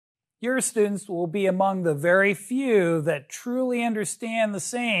Your students will be among the very few that truly understand the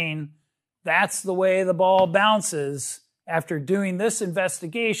saying, "That's the way the ball bounces," after doing this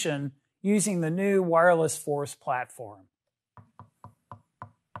investigation using the new wireless force platform.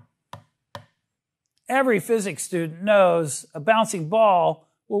 Every physics student knows a bouncing ball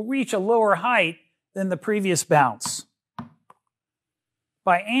will reach a lower height than the previous bounce.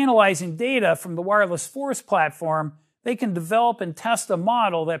 By analyzing data from the wireless force platform, they can develop and test a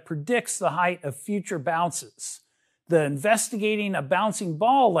model that predicts the height of future bounces. The Investigating a Bouncing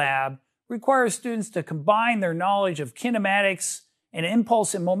Ball lab requires students to combine their knowledge of kinematics and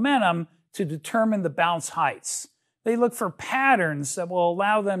impulse and momentum to determine the bounce heights. They look for patterns that will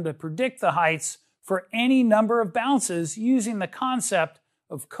allow them to predict the heights for any number of bounces using the concept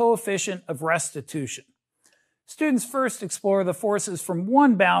of coefficient of restitution. Students first explore the forces from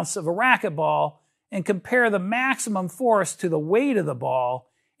one bounce of a racquetball and compare the maximum force to the weight of the ball,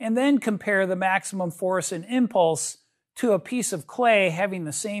 and then compare the maximum force and impulse to a piece of clay having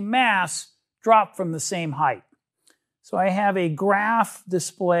the same mass dropped from the same height. So I have a graph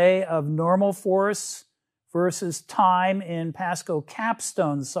display of normal force versus time in PASCO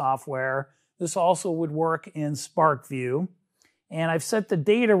Capstone software. This also would work in SparkView. And I've set the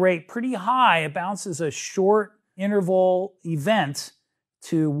data rate pretty high. It bounces a short interval event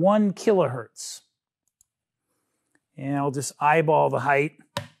to 1 kilohertz. And I'll just eyeball the height.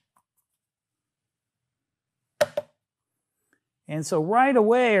 And so right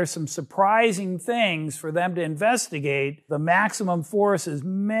away are some surprising things for them to investigate. The maximum force is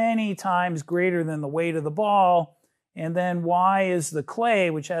many times greater than the weight of the ball. And then why is the clay,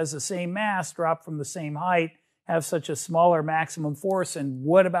 which has the same mass, dropped from the same height, have such a smaller maximum force? And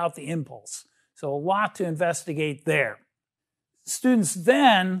what about the impulse? So a lot to investigate there. Students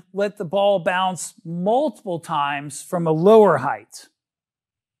then let the ball bounce multiple times from a lower height.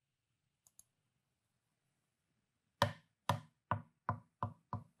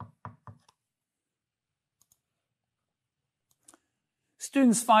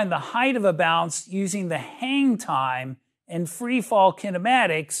 Students find the height of a bounce using the hang time and free fall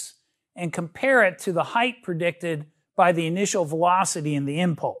kinematics and compare it to the height predicted by the initial velocity and the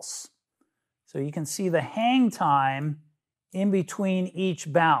impulse. So you can see the hang time in between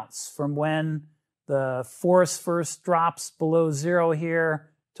each bounce from when the force first drops below zero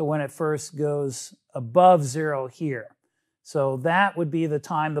here to when it first goes above zero here. So that would be the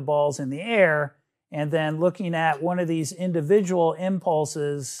time the ball's in the air. And then looking at one of these individual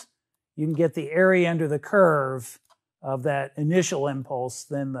impulses, you can get the area under the curve of that initial impulse.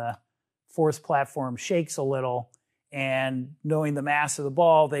 Then the force platform shakes a little, and knowing the mass of the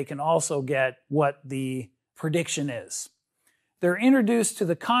ball, they can also get what the prediction is. They're introduced to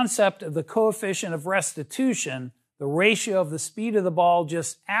the concept of the coefficient of restitution, the ratio of the speed of the ball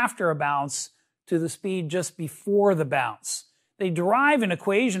just after a bounce to the speed just before the bounce. They derive an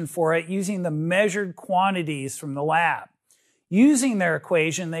equation for it using the measured quantities from the lab. Using their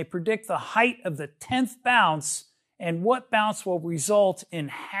equation, they predict the height of the 10th bounce and what bounce will result in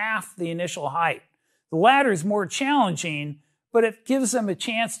half the initial height. The latter is more challenging, but it gives them a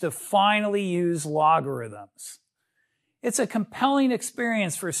chance to finally use logarithms. It's a compelling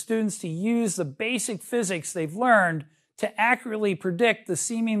experience for students to use the basic physics they've learned to accurately predict the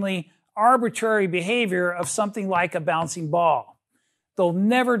seemingly arbitrary behavior of something like a bouncing ball. They'll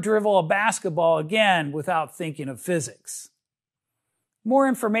never dribble a basketball again without thinking of physics. More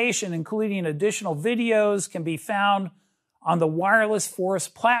information, including additional videos, can be found on the Wireless Force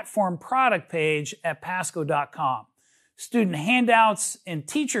Platform product page at PASCO.com. Student handouts and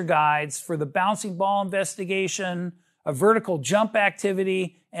teacher guides for the bouncing ball investigation, a vertical jump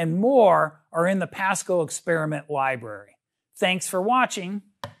activity, and more are in the PASCO Experiment Library. Thanks for watching.